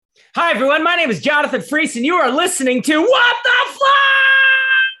Hi, everyone. My name is Jonathan Freese, and you are listening to What the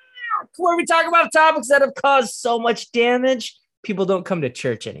Flock, where we talk about topics that have caused so much damage, people don't come to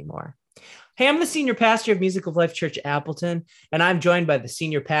church anymore. Hey, I'm the senior pastor of Music of Life Church Appleton, and I'm joined by the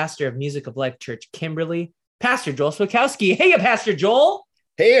senior pastor of Music of Life Church Kimberly, Pastor Joel Swakowski. Hey, Pastor Joel.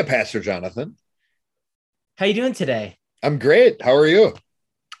 Hey, Pastor Jonathan. How you doing today? I'm great. How are you?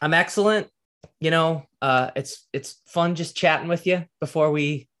 I'm excellent. It's fun just chatting with you before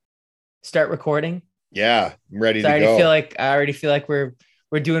we start recording. Yeah, I'm ready to go. I already feel like we're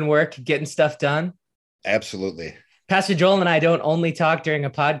doing work, getting stuff done. Absolutely. Pastor Joel and I don't only talk during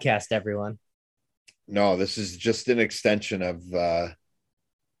a podcast, everyone. No, this is just an extension of a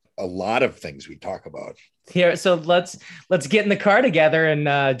lot of things we talk about here. So let's get in the car together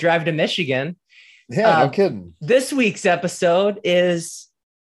and drive to Michigan. Yeah, no kidding. This week's episode is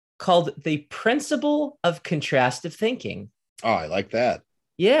called The Principle of Contrastive Thinking. Oh, I like that.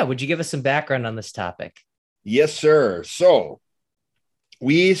 Yeah. Would you give us some background on this topic? Yes, sir. So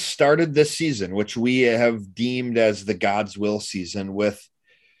we started this season, which we have deemed as the God's will season, with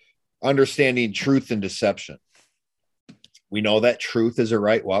understanding truth and deception. We know that truth is a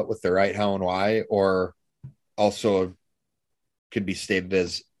right what with the right how and why, or also could be stated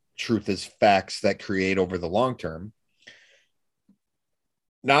as truth is facts that create over the long term.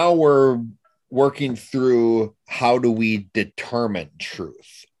 Now we're working through how do we determine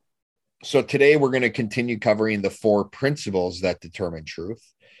truth. So today we're going to continue covering the 4 principles that determine truth.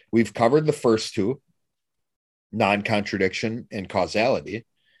 We've covered the first 2, non-contradiction and causality.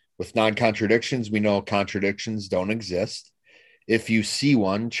 With non-contradictions, we know contradictions don't exist. If you see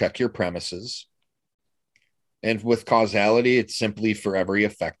one, check your premises. And with causality, it's simply for every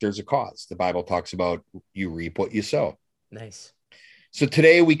effect, there's a cause. The Bible talks about you reap what you sow. Nice. So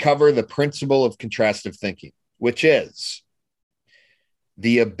today we cover the principle of contrastive thinking, which is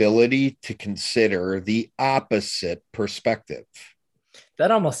the ability to consider the opposite perspective.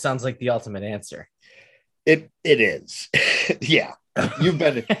 That almost sounds like the ultimate answer. It is. Yeah. You've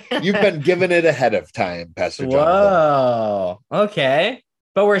been given it ahead of time, Pastor John. Whoa. Okay.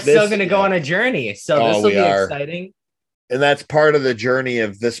 But we're still going to go on a journey. So this will be exciting. And that's part of the journey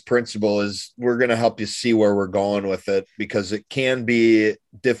of this principle, is we're going to help you see where we're going with it, because it can be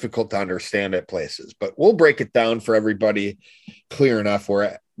difficult to understand at places, but we'll break it down for everybody clear enough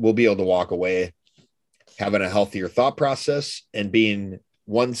where we'll be able to walk away having a healthier thought process and being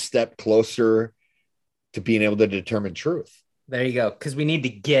one step closer to being able to determine truth. There you go. Because we need to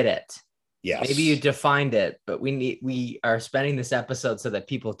get it. Yes. Maybe you defined it, but we are spending this episode so that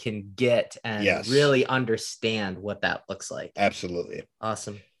people can get and really understand what that looks like. Absolutely.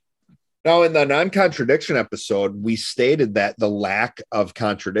 Awesome. Now, in the non-contradiction episode, we stated that the lack of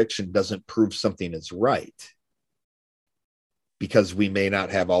contradiction doesn't prove something is right, because we may not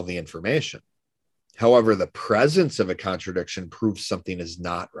have all the information. However, the presence of a contradiction proves something is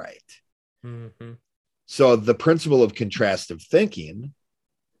not right. Mm-hmm. So the principle of contrastive thinking,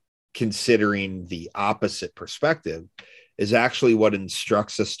 considering the opposite perspective, is actually what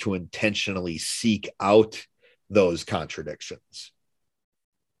instructs us to intentionally seek out those contradictions.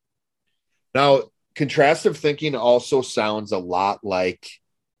 Now, contrastive thinking also sounds a lot like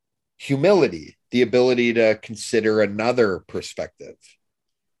humility, the ability to consider another perspective.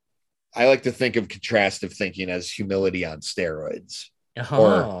 I like to think of contrastive thinking as humility on steroids,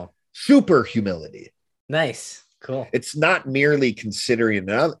 or super humility. Nice. Cool. It's not merely considering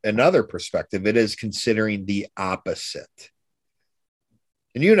another perspective. It is considering the opposite.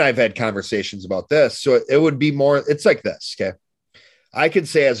 And you and I have had conversations about this. So it would be more, it's like this. Okay. I could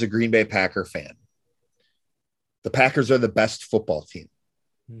say, as a Green Bay Packer fan, the Packers are the best football team.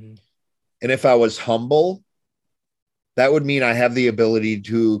 Mm-hmm. And if I was humble, that would mean I have the ability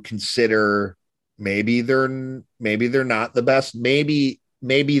to consider maybe they're not the best. Maybe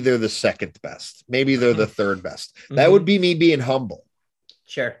they're the second best. Maybe they're the third best. Mm-hmm. That would be me being humble.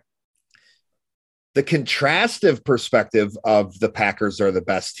 Sure. The contrastive perspective of the Packers are the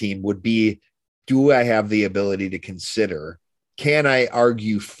best team would be, do I have the ability to consider, can I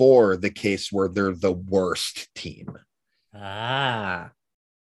argue for the case where they're the worst team? Oh,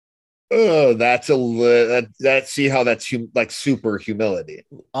 that's see how that's like super humility.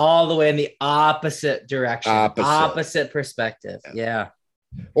 All the way in the opposite direction. Opposite perspective. Yeah.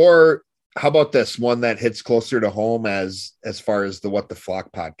 Or how about this one that hits closer to home as far as the What the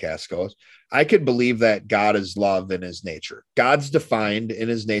Flock podcast goes? I could believe that God is love in his nature. God's defined in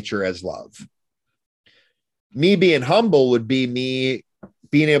his nature as love. Me being humble would be me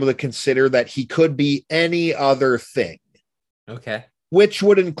being able to consider that he could be any other thing. Okay. Which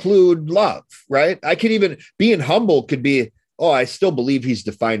would include love, right? I could even, being humble could be, oh, I still believe he's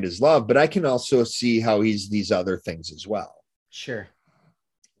defined as love, but I can also see how he's these other things as well. Sure.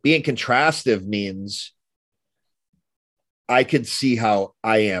 Being contrastive means I could see how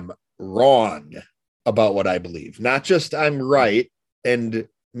I am wrong about what I believe. Not just I'm right, and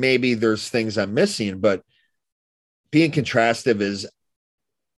maybe there's things I'm missing, but being contrastive is,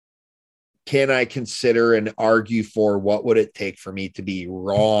 can I consider and argue for what would it take for me to be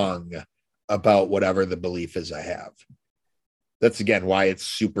wrong about whatever the belief is I have? That's, again, why it's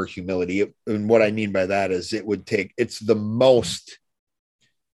super humility. And what I mean by that is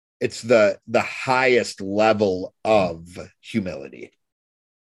it's the highest level of humility.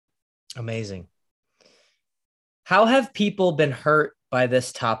 Amazing. How have people been hurt by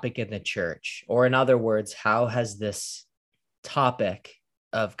this topic in the church? Or in other words, how has this topic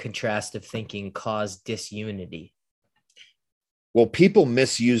of contrastive thinking caused disunity? Well, people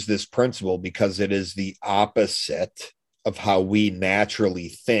misuse this principle because it is the opposite of how we naturally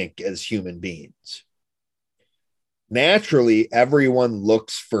think as human beings. Naturally, everyone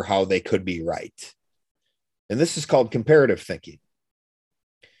looks for how they could be right. And this is called comparative thinking.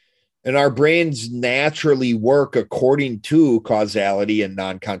 And our brains naturally work according to causality and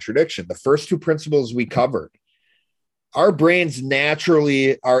non-contradiction. The first two principles we covered. Our brains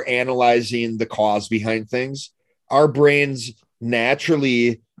naturally are analyzing the cause behind things. Our brains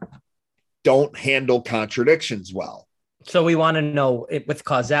naturally don't handle contradictions well. So we want to know, with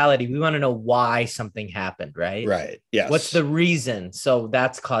causality, we want to know why something happened, right? Right. Yes. What's the reason? So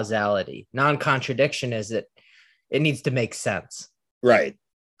that's causality. Non-contradiction is it needs to make sense. Right.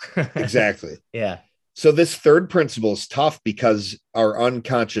 Exactly. Yeah. So this third principle is tough because our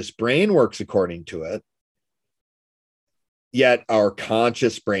unconscious brain works according to it, yet our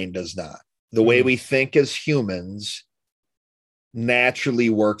conscious brain does not. The way we think as humans naturally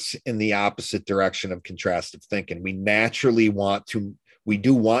works in the opposite direction of contrastive thinking. We naturally want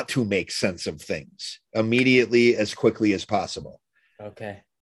to make sense of things immediately, as quickly as possible. Okay.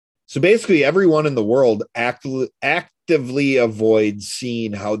 So basically, everyone in the world actively avoids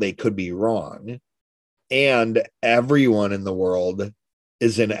seeing how they could be wrong. And everyone in the world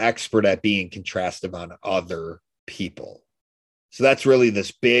is an expert at being contrastive on other people. So that's really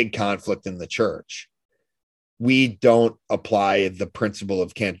this big conflict in the church. We don't apply the principle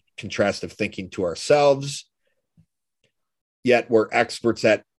of contrastive thinking to ourselves, yet we're experts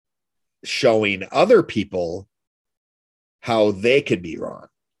at showing other people how they could be wrong.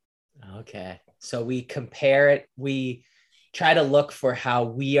 Okay. So we compare it. We try to look for how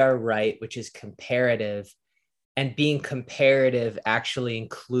we are right, which is comparative. And being comparative actually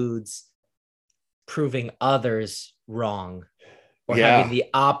includes proving others wrong, or having the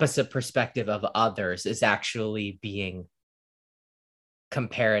opposite perspective of others is actually being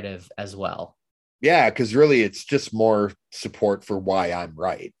comparative as well. Yeah, because really it's just more support for why I'm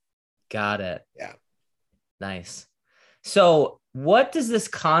right. Got it. Yeah. Nice. So what does this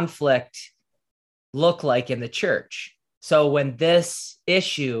conflict look like in the church? So when this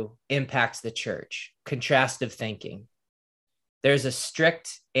issue impacts the church, contrastive thinking, there's a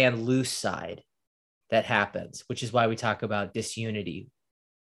strict and loose side that happens, which is why we talk about disunity.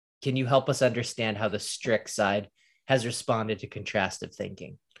 Can you help us understand how the strict side has responded to contrastive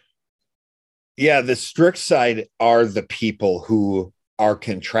thinking? Yeah, the strict side are the people who are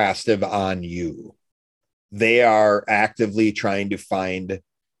contrastive on you. They are actively trying to find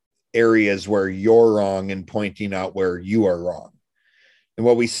areas where you're wrong and pointing out where you are wrong. And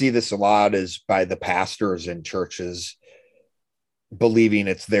what we see this a lot is by the pastors in churches believing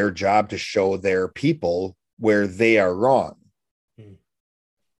it's their job to show their people where they are wrong.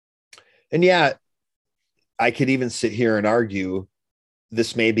 And yeah, I could even sit here and argue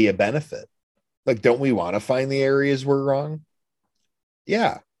this may be a benefit. Like, don't we want to find the areas we're wrong?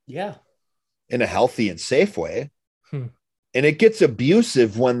 Yeah. Yeah. In a healthy and safe way. And it gets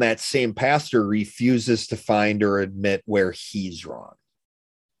abusive when that same pastor refuses to find or admit where he's wrong.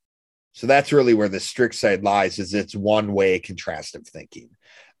 So that's really where the strict side lies, is it's one-way contrastive thinking.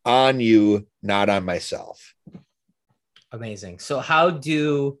 On you, not on myself. Amazing. So how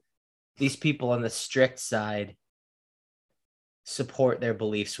do these people on the strict side support their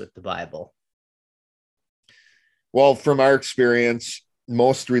beliefs with the Bible? Well, from our experience,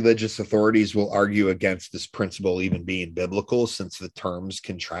 most religious authorities will argue against this principle even being biblical, since the terms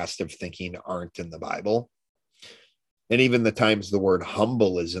contrastive thinking aren't in the Bible. And even the times the word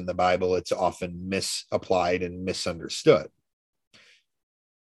humble is in the Bible, it's often misapplied and misunderstood.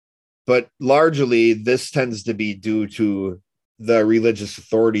 But largely, this tends to be due to the religious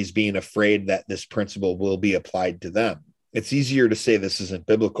authorities being afraid that this principle will be applied to them. It's easier to say this isn't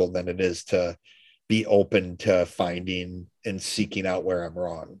biblical than it is to be open to finding and seeking out where I'm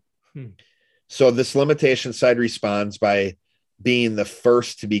wrong. So this limitation side responds by being the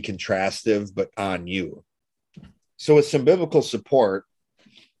first to be contrastive, but on you. So with some biblical support,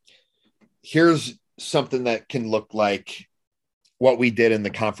 here's something that can look like what we did in the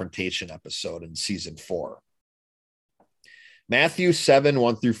confrontation episode in season 4. Matthew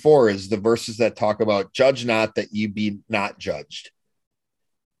 7:1-4 is the verses that talk about judge not that you be not judged.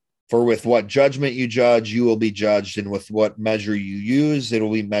 For with what judgment you judge, you will be judged. And with what measure you use, it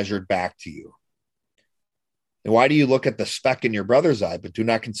will be measured back to you. And why do you look at the speck in your brother's eye, but do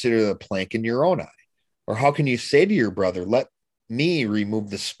not consider the plank in your own eye? Or how can you say to your brother, let me remove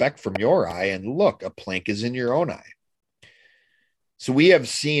the speck from your eye, and look, a plank is in your own eye? So we have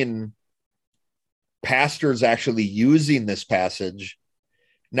seen pastors actually using this passage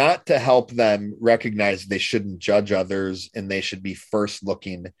not to help them recognize they shouldn't judge others and they should be first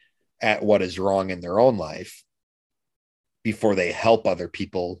looking at what is wrong in their own life before they help other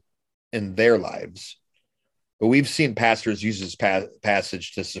people in their lives. But we've seen pastors use this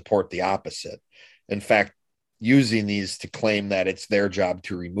passage to support the opposite. In fact, using these to claim that it's their job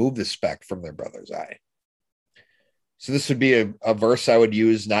to remove the speck from their brother's eye. So this would be a verse I would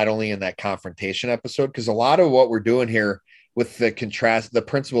use not only in that confrontation episode, because a lot of what we're doing here with the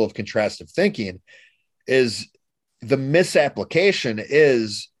principle of contrastive thinking is the misapplication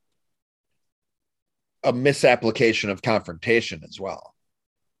is a misapplication of confrontation as well.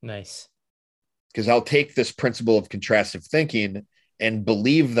 Nice. Because I'll take this principle of contrastive thinking and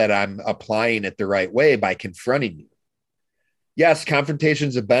believe that I'm applying it the right way by confronting you. Yes, confrontation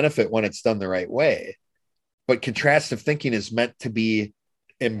is a benefit when it's done the right way, but contrastive thinking is meant to be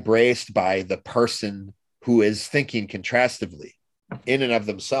embraced by the person who is thinking contrastively in and of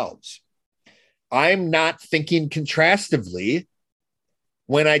themselves. I'm not thinking contrastively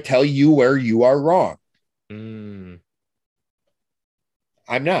when I tell you where you are wrong. I'm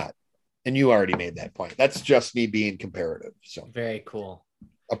not. And you already made that point. That's just me being comparative. So very cool.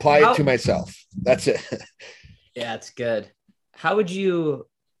 Apply it to myself. That's it. Yeah, it's good. How would you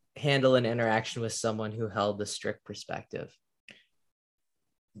handle an interaction with someone who held the strict perspective?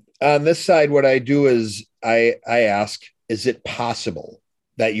 On this side, what I do is I ask, is it possible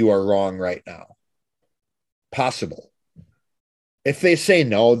that you are wrong right now? Possible. If they say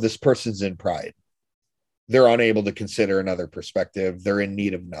no, this person's in pride. They're unable to consider another perspective. They're in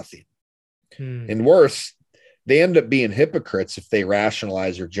need of nothing. And worse, they end up being hypocrites if they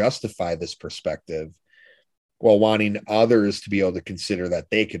rationalize or justify this perspective while wanting others to be able to consider that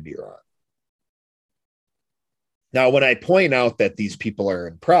they could be wrong. Now, when I point out that these people are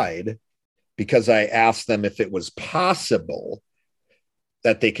in pride, because I asked them if it was possible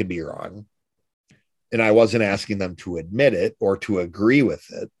that they could be wrong, and I wasn't asking them to admit it or to agree with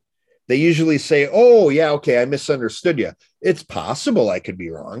it, they usually say, oh, yeah, okay, I misunderstood you. It's possible I could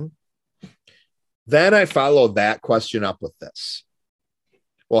be wrong. Then I follow that question up with this.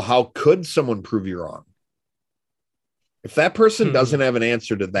 Well, how could someone prove you wrong? If that person doesn't have an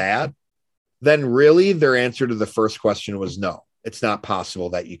answer to that, then really their answer to the first question was no, it's not possible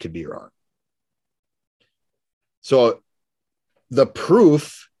that you could be wrong. So the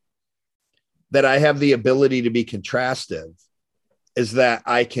proof that I have the ability to be contrastive is that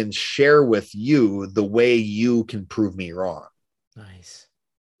I can share with you the way you can prove me wrong. Nice.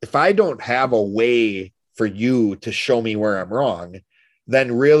 If I don't have a way for you to show me where I'm wrong,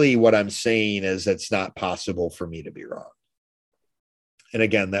 then really what I'm saying is it's not possible for me to be wrong. And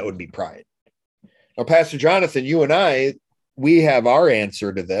again, that would be pride. Now, Pastor Jonathan, you and I, we have our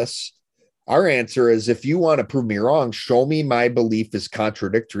answer to this. Our answer is, if you want to prove me wrong, show me my belief is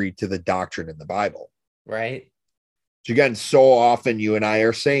contradictory to the doctrine in the Bible. Right. So again, so often you and I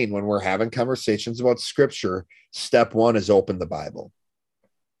are saying when we're having conversations about scripture, step one is open the Bible.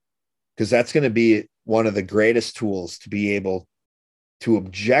 Because that's going to be one of the greatest tools to be able to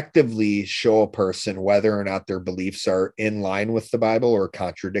objectively show a person whether or not their beliefs are in line with the Bible or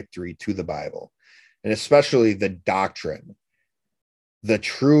contradictory to the Bible. And especially the doctrine, the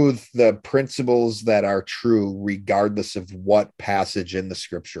truth, the principles that are true, regardless of what passage in the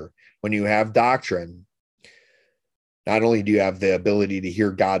scripture. When you have doctrine, not only do you have the ability to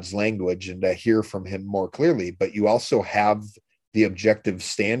hear God's language and to hear from him more clearly, but you also have the objective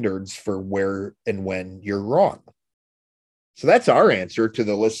standards for where and when you're wrong. So that's our answer to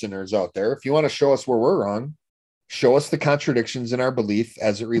the listeners out there. If you want to show us where we're wrong, show us the contradictions in our belief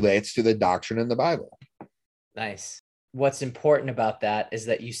as it relates to the doctrine in the Bible. Nice. What's important about that is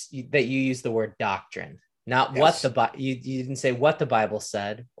that you use the word doctrine, not Yes. you didn't say what the Bible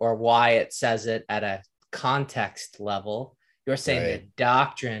said or why it says it at a context level. You're saying the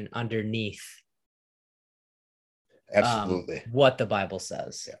doctrine underneath Absolutely. What the Bible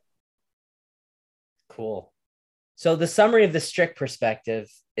says. Yeah. Cool. So the summary of the strict perspective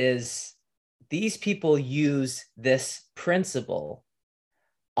is these people use this principle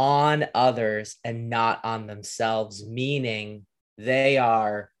on others and not on themselves, meaning they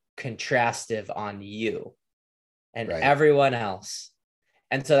are contrastive on you and everyone else.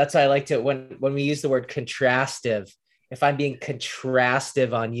 And so that's why I like to, when we use the word contrastive, if I'm being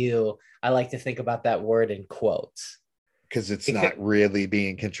contrastive on you, I like to think about that word in quotes. Because it's not really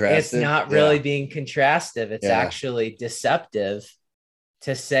being contrastive. It's not really being contrastive. It's actually deceptive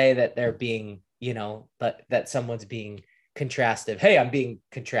to say that they're being, that someone's being contrastive. Hey, I'm being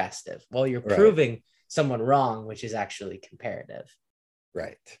contrastive. Well, you're proving someone wrong, which is actually comparative.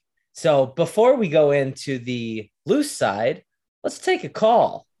 Right. So before we go into the loose side, let's take a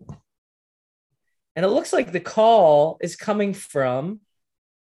call. And it looks like the call is coming from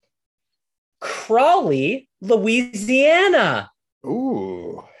Crawley, Louisiana.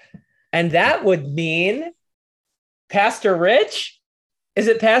 Ooh. And that would mean Pastor Rich. Is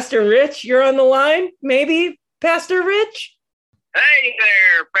it Pastor Rich? You're on the line? Maybe Pastor Rich? Hey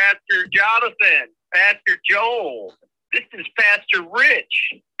there, Pastor Jonathan, Pastor Joel. This is Pastor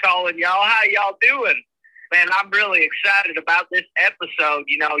Rich calling y'all. How y'all doing? Man, I'm really excited about this episode.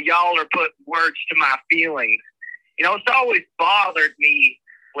 Y'all are putting words to my feelings. It's always bothered me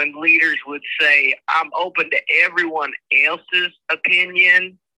when leaders would say, I'm open to everyone else's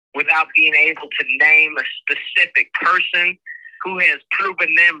opinion without being able to name a specific person who has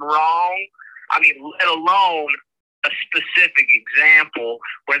proven them wrong. Let alone a specific example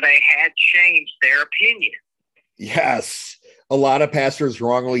where they had changed their opinion. Yes. A lot of pastors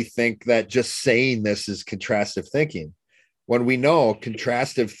wrongly think that just saying this is contrastive thinking, when we know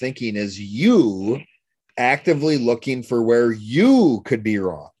contrastive thinking is you actively looking for where you could be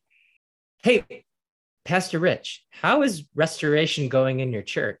wrong. Hey, Pastor Rich, how is restoration going in your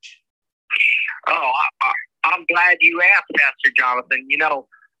church? Oh, I'm glad you asked, Pastor Jonathan.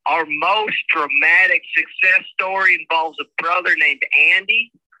 Our most dramatic success story involves a brother named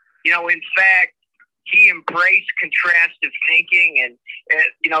Andy. In fact, he embraced contrastive thinking and,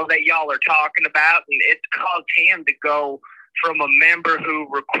 that y'all are talking about. And it's caused him to go from a member who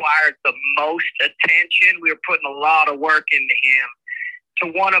required the most attention. We were putting a lot of work into him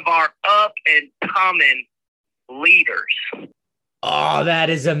to one of our up and coming leaders. Oh,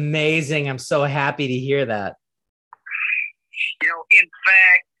 that is amazing. I'm so happy to hear that. In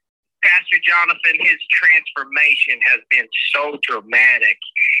fact, Pastor Jonathan, his transformation has been so dramatic.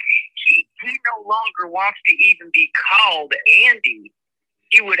 He no longer wants to even be called Andy.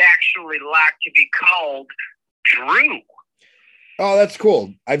 He would actually like to be called Drew. Oh, that's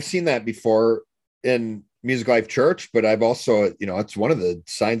cool. I've seen that before in Music Life Church, but I've also, it's one of the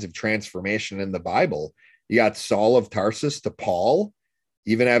signs of transformation in the Bible. You got Saul of Tarsus to Paul,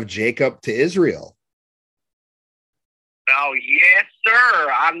 even have Jacob to Israel. Oh, yes, sir.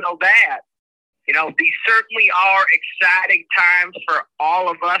 I know that. These certainly are exciting times for all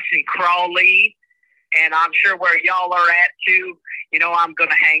of us in Crawley, and I'm sure where y'all are at too. I'm going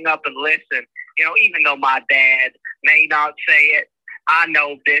to hang up and listen. Even though my dad may not say it, I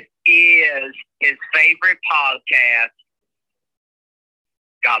know this is his favorite podcast.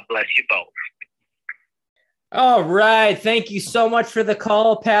 God bless you both. All right. Thank you so much for the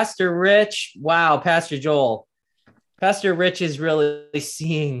call, Pastor Rich. Wow, Pastor Joel. Pastor Rich is really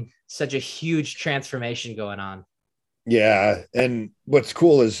seeing such a huge transformation going on. Yeah. And what's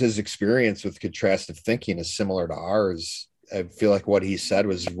cool is his experience with contrastive thinking is similar to ours. I feel like what he said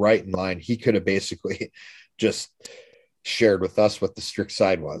was right in line. He could have basically just shared with us what the strict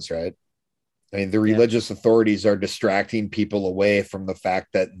side was, right? The religious authorities are distracting people away from the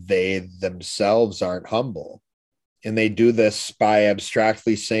fact that they themselves aren't humble. And they do this by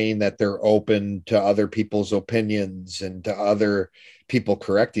abstractly saying that they're open to other people's opinions and to other people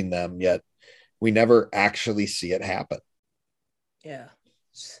correcting them, yet we never actually see it happen. Yeah.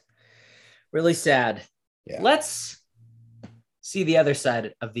 It's really sad. Yeah. Let's see the other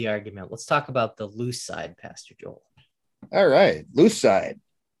side of the argument. Let's talk about the loose side, Pastor Joel. All right. Loose side.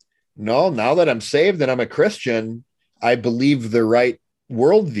 No, now that I'm saved and I'm a Christian, I believe the right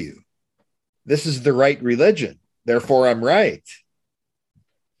worldview. This is the right religion. Therefore, I'm right.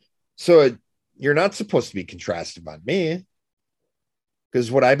 So you're not supposed to be contrastive on me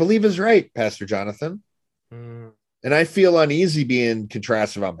because what I believe is right, Pastor Jonathan. And I feel uneasy being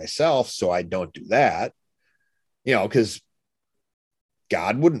contrastive on myself, so I don't do that, because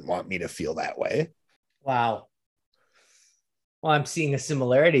God wouldn't want me to feel that way. Wow. Well, I'm seeing a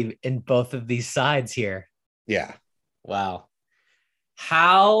similarity in both of these sides here. Yeah. Wow.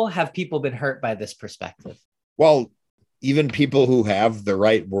 How have people been hurt by this perspective? Well, even people who have the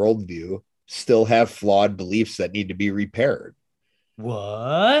right worldview still have flawed beliefs that need to be repaired.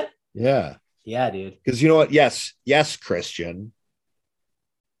 What? Yeah. Yeah, dude. Because you know what? Yes, Christian,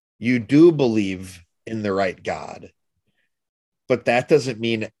 you do believe in the right God, but that doesn't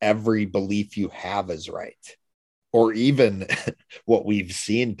mean every belief you have is right. Or even what we've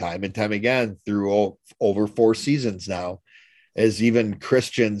seen time and time again through over 4 seasons now, is even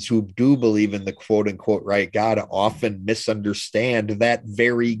Christians who do believe in the quote unquote right God often misunderstand that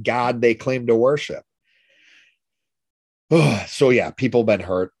very God they claim to worship. So yeah, people have been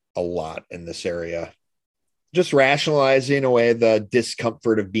hurt a lot in this area. Just rationalizing away the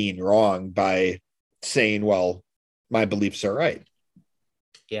discomfort of being wrong by saying, well, my beliefs are right.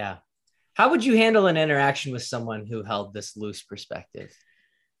 Yeah. How would you handle an interaction with someone who held this loose perspective?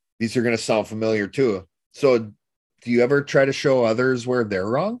 These are going to sound familiar too. So do you ever try to show others where they're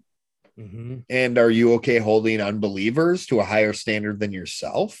wrong? Mm-hmm. And are you okay holding unbelievers to a higher standard than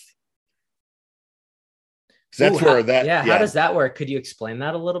yourself? That's How does that work? Could you explain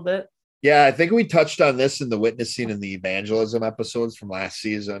that a little bit? Yeah, I think we touched on this in the witnessing and the evangelism episodes from last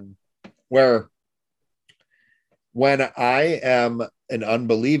season, where when I am an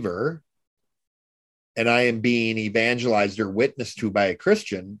unbeliever and I am being evangelized or witnessed to by a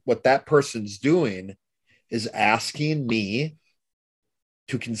Christian, what that person's doing is asking me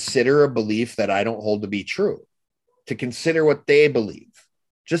to consider a belief that I don't hold to be true, to consider what they believe,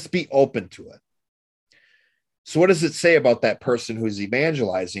 just be open to it. So what does it say about that person who's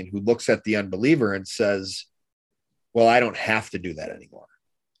evangelizing, who looks at the unbeliever and says, well, I don't have to do that anymore.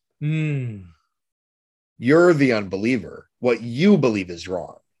 You're the unbeliever. What you believe is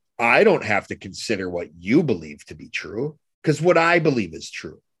wrong. I don't have to consider what you believe to be true, because what I believe is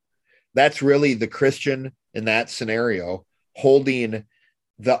true. That's really the Christian in that scenario, holding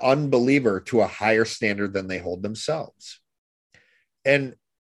the unbeliever to a higher standard than they hold themselves. And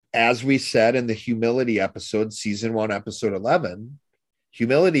as we said in the humility episode, season 1, episode 11,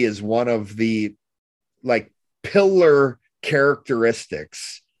 humility is one of the pillar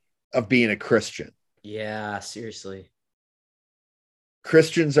characteristics of being a Christian. Yeah, seriously.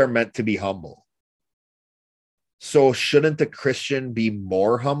 Christians are meant to be humble. So shouldn't a Christian be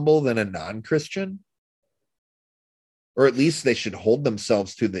more humble than a non-Christian? Or at least they should hold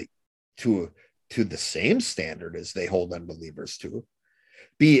themselves to the same standard as they hold unbelievers to.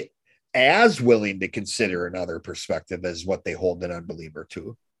 Be as willing to consider another perspective as what they hold an unbeliever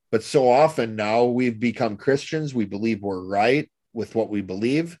to. But so often now we've become Christians, we believe we're right with what we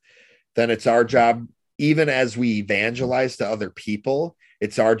believe. Then it's our job, even as we evangelize to other people,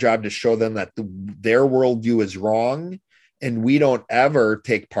 it's our job to show them that their worldview is wrong, and we don't ever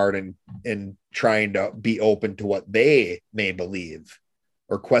take part in trying to be open to what they may believe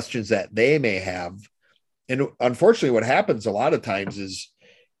or questions that they may have. And unfortunately, what happens a lot of times is,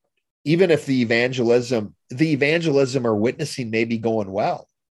 even if the evangelism or witnessing may be going well,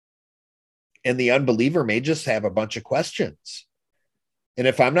 and the unbeliever may just have a bunch of questions. And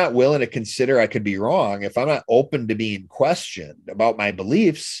if I'm not willing to consider I could be wrong, if I'm not open to being questioned about my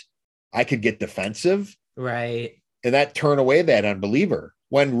beliefs, I could get defensive. Right. And that turn away that unbeliever,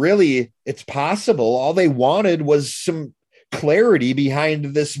 when really it's possible all they wanted was some clarity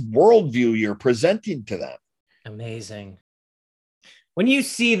behind this worldview you're presenting to them. Amazing. When you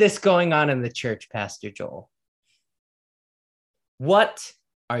see this going on in the church, Pastor Joel, what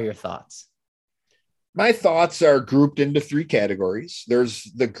are your thoughts? My thoughts are grouped into 3 categories. There's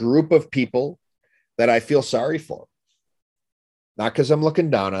the group of people that I feel sorry for. Not because I'm looking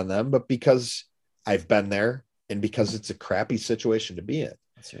down on them, but because I've been there and because it's a crappy situation to be in.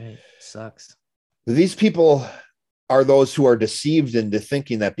 That's right. It sucks. These people are those who are deceived into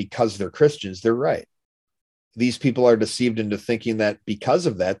thinking that because they're Christians, they're right. These people are deceived into thinking that because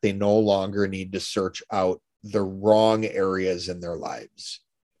of that, they no longer need to search out the wrong areas in their lives.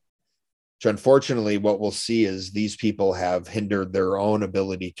 So unfortunately, what we'll see is these people have hindered their own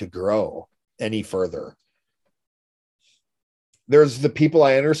ability to grow any further. There's the people,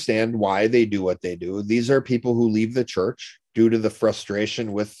 I understand why they do what they do. These are people who leave the church due to the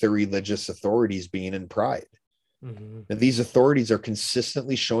frustration with the religious authorities being in pride. Mm-hmm. And these authorities are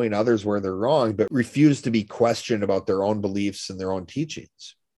consistently showing others where they're wrong, but refuse to be questioned about their own beliefs and their own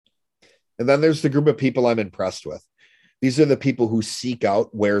teachings. And then there's the group of people I'm impressed with. These are the people who seek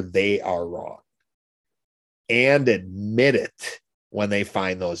out where they are wrong and admit it when they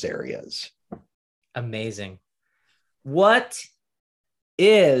find those areas. Amazing. What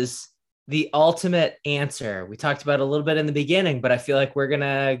is the ultimate answer? We talked about it a little bit in the beginning, but I feel like we're going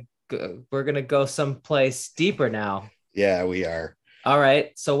to go someplace deeper now. Yeah, we are. All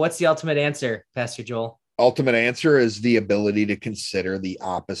right. So what's the ultimate answer, Pastor Joel? ultimate answer is the ability to consider the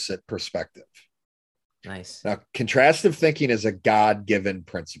opposite perspective. Nice. Now, contrastive thinking is a God-given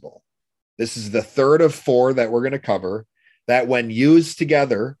principle. This is the third of 4 that we're going to cover, that when used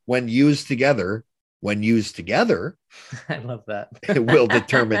together, I love that. it will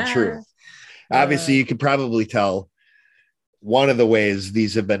determine truth. Obviously, you could probably tell one of the ways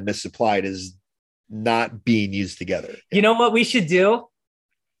these have been misapplied is not being used together. You know what we should do?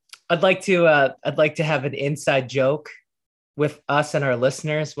 I'd like to have an inside joke with us and our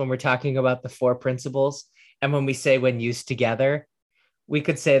listeners when we're talking about the 4 principles. And when we say when used together, we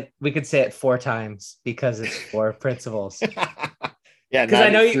could say it 4 times because it's 4 principles. Yeah, because I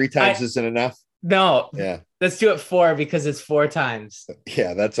know 3 times isn't enough. No. Yeah. Let's do it 4 because it's 4 times.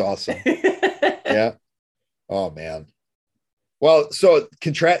 Yeah, that's awesome. Yeah. Oh man. Well, so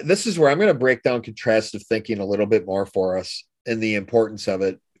this is where I'm going to break down contrastive thinking a little bit more for us and the importance of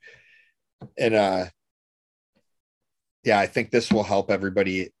it. And yeah, I think this will help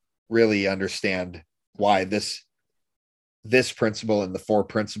everybody really understand why this principle and the 4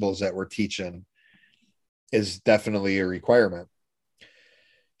 principles that we're teaching is definitely a requirement.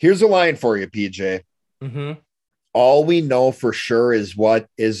 Here's a line for you, PJ. Mm-hmm. All we know for sure is what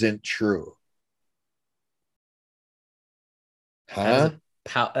isn't true. Huh?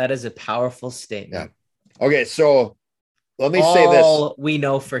 That is a powerful statement. Yeah. Okay, so let me say this. All we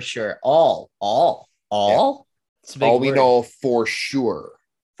know for sure. All. Yeah. It's a big all we word. know for sure.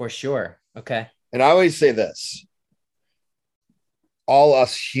 For sure. Okay. And I always say this. All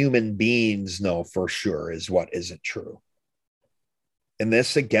us human beings know for sure is what isn't true. And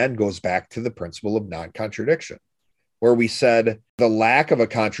this again goes back to the principle of non-contradiction, where we said the lack of a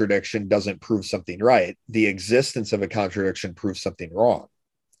contradiction doesn't prove something right. The existence of a contradiction proves something wrong.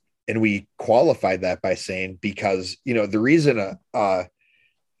 And we qualified that by saying, because, the reason a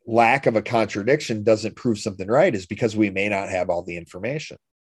lack of a contradiction doesn't prove something right is because we may not have all the information.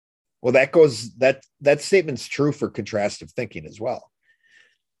 Well, that statement's true for contrastive thinking as well.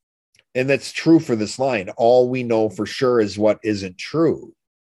 And that's true for this line. All we know for sure is what isn't true.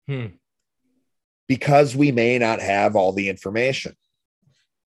 Because we may not have all the information.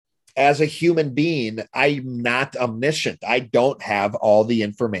 As a human being, I'm not omniscient. I don't have all the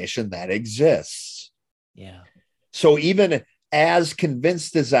information that exists. Yeah. So even as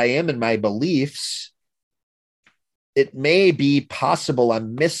convinced as I am in my beliefs, it may be possible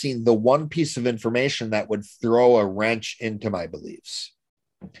I'm missing the one piece of information that would throw a wrench into my beliefs,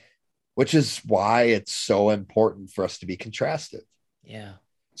 which is why it's so important for us to be contrastive. Yeah.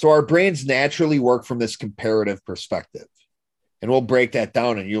 So our brains naturally work from this comparative perspective. And we'll break that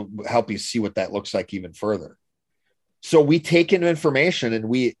down and you'll help you see what that looks like even further. So we take in information and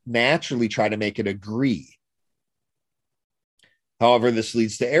we naturally try to make it agree. However, this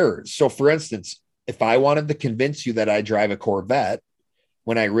leads to errors. So for instance, if I wanted to convince you that I drive a Corvette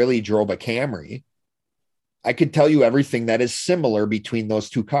when I really drove a Camry, I could tell you everything that is similar between those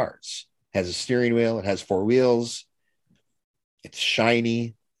 2 cars. It has a steering wheel. It has 4 wheels. It's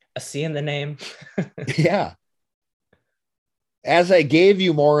shiny. A C in the name. Yeah. As I gave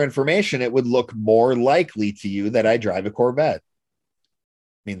you more information, it would look more likely to you that I drive a Corvette.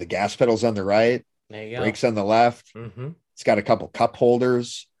 I mean, the gas pedal's on the right, There you go. brakes on the left. Mm-hmm. It's got a couple cup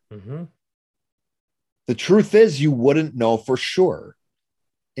holders. Mm-hmm. The truth is, you wouldn't know for sure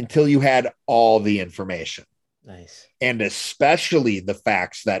until you had all the information. Nice. And especially the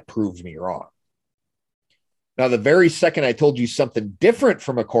facts that proved me wrong. Now, the very second I told you something different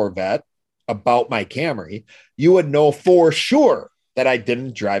from a Corvette about my Camry, you would know for sure that I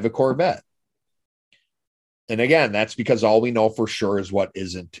didn't drive a Corvette. And again, that's because all we know for sure is what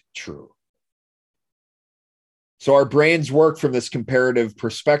isn't true. So our brains work from this comparative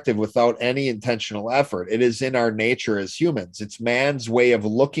perspective without any intentional effort. It is in our nature as humans. It's man's way of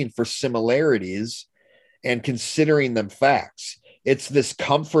looking for similarities and considering them facts. It's this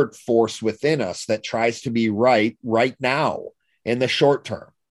comfort force within us that tries to be right now in the short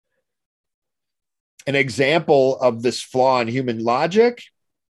term. An example of this flaw in human logic: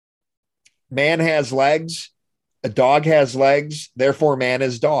 man has legs, a dog has legs, therefore man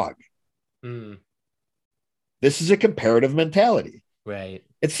is dog. This is a comparative mentality. Right.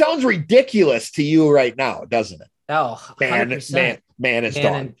 It sounds ridiculous to you right now, doesn't it? Oh, 100%. Man is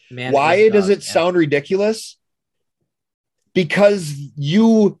dog. Why does it sound ridiculous? Because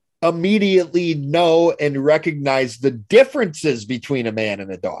you immediately know and recognize the differences between a man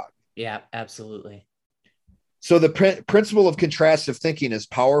and a dog. Yeah, absolutely. So the principle of contrastive thinking is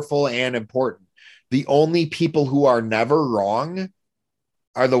powerful and important. The only people who are never wrong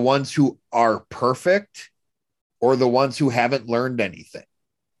are the ones who are perfect or the ones who haven't learned anything.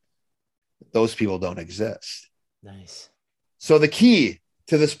 those people don't exist. Nice. So the key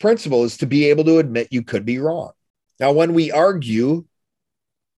to this principle is to be able to admit you could be wrong. Now, when we argue,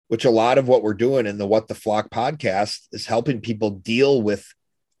 which a lot of what we're doing in the What the Flock podcast is helping people deal with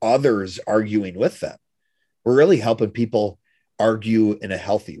others arguing with them. We're really helping people argue in a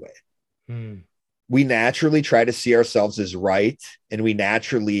healthy way. We naturally try to see ourselves as right, and we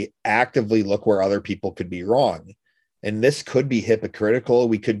naturally actively look where other people could be wrong. And this could be hypocritical.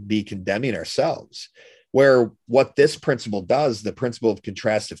 We could be condemning ourselves. Where what this principle does, the principle of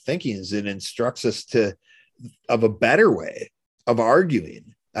contrastive thinking, is it instructs us of a better way of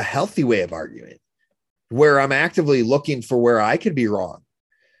arguing, a healthy way of arguing, where I'm actively looking for where I could be wrong.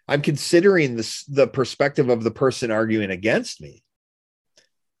 I'm considering the perspective of the person arguing against me.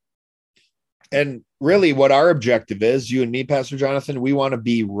 And really what our objective is, you and me, Pastor Jonathan, we want to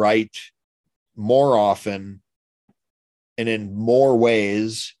be right more often and in more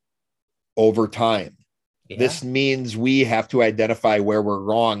ways over time. Yeah. This means we have to identify where we're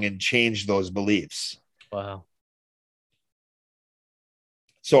wrong and change those beliefs. Wow.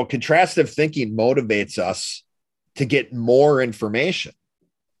 So contrastive thinking motivates us to get more information,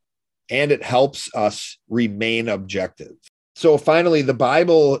 and it helps us remain objective. So finally, the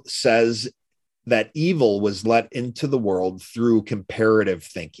Bible says that evil was let into the world through comparative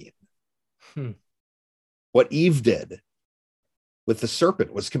thinking. What Eve did with the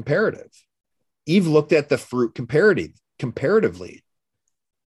serpent was comparative. Eve looked at the fruit comparatively.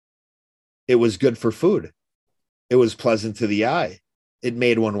 It was good for food. It was pleasant to the eye. It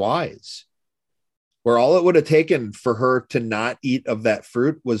made one wise. Where all it would have taken for her to not eat of that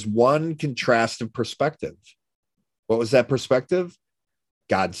fruit was one contrastive perspective. What was that perspective?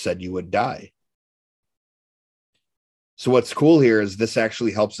 God said you would die. So what's cool here is this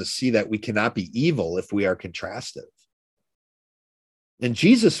actually helps us see that we cannot be evil if we are contrastive. And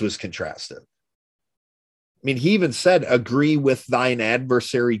Jesus was contrastive. I mean, he even said, agree with thine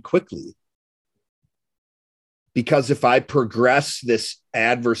adversary quickly. Because if I progress this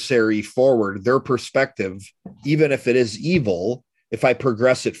adversary forward, their perspective, even if it is evil, if I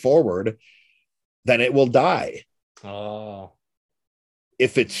progress it forward, then it will die. Oh.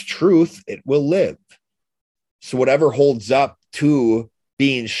 If it's truth, it will live. So whatever holds up to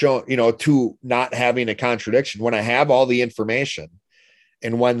being shown, to not having a contradiction, when I have all the information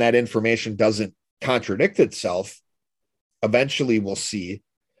and when that information doesn't contradict itself, eventually we'll see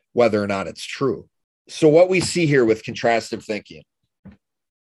whether or not it's true. So what we see here with contrastive thinking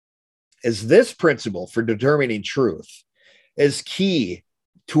is this principle for determining truth is key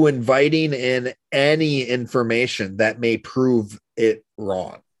to inviting in any information that may prove it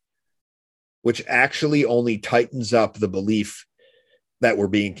wrong, which actually only tightens up the belief that we're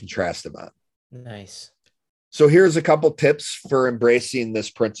being contrastive on. Nice. So here's a couple tips for embracing this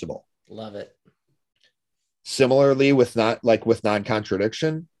principle. Love it. Similarly, with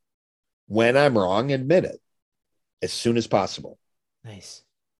non-contradiction, when I'm wrong, admit it as soon as possible. Nice.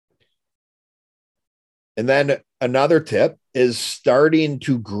 And then another tip is starting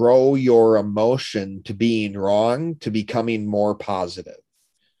to grow your emotion to being wrong, to becoming more positive.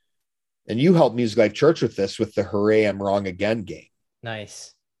 And you helped Music Life Church with this, with the Hooray, I'm Wrong Again game.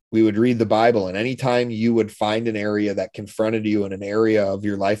 Nice. We would read the Bible, and anytime you would find an area that confronted you in an area of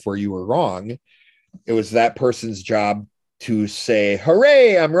your life where you were wrong, it was that person's job to say,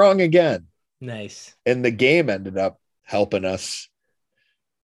 hooray, I'm wrong again. Nice. And the game ended up helping us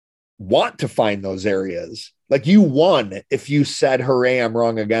want to find those areas. Like you won if you said, hooray, I'm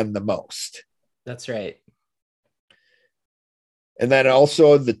wrong again the most. That's right. And then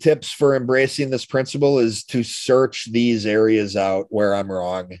also the tips for embracing this principle is to search these areas out where I'm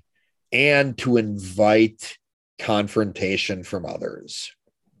wrong and to invite confrontation from others.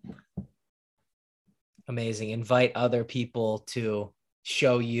 Amazing. Invite other people to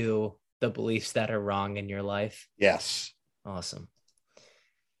show you the beliefs that are wrong in your life. Yes. Awesome.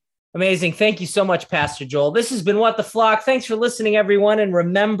 Amazing. Thank you so much, Pastor Joel. This has been What the Flock. Thanks for listening, everyone. And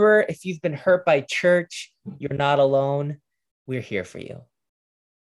remember, if you've been hurt by church, you're not alone. We're here for you.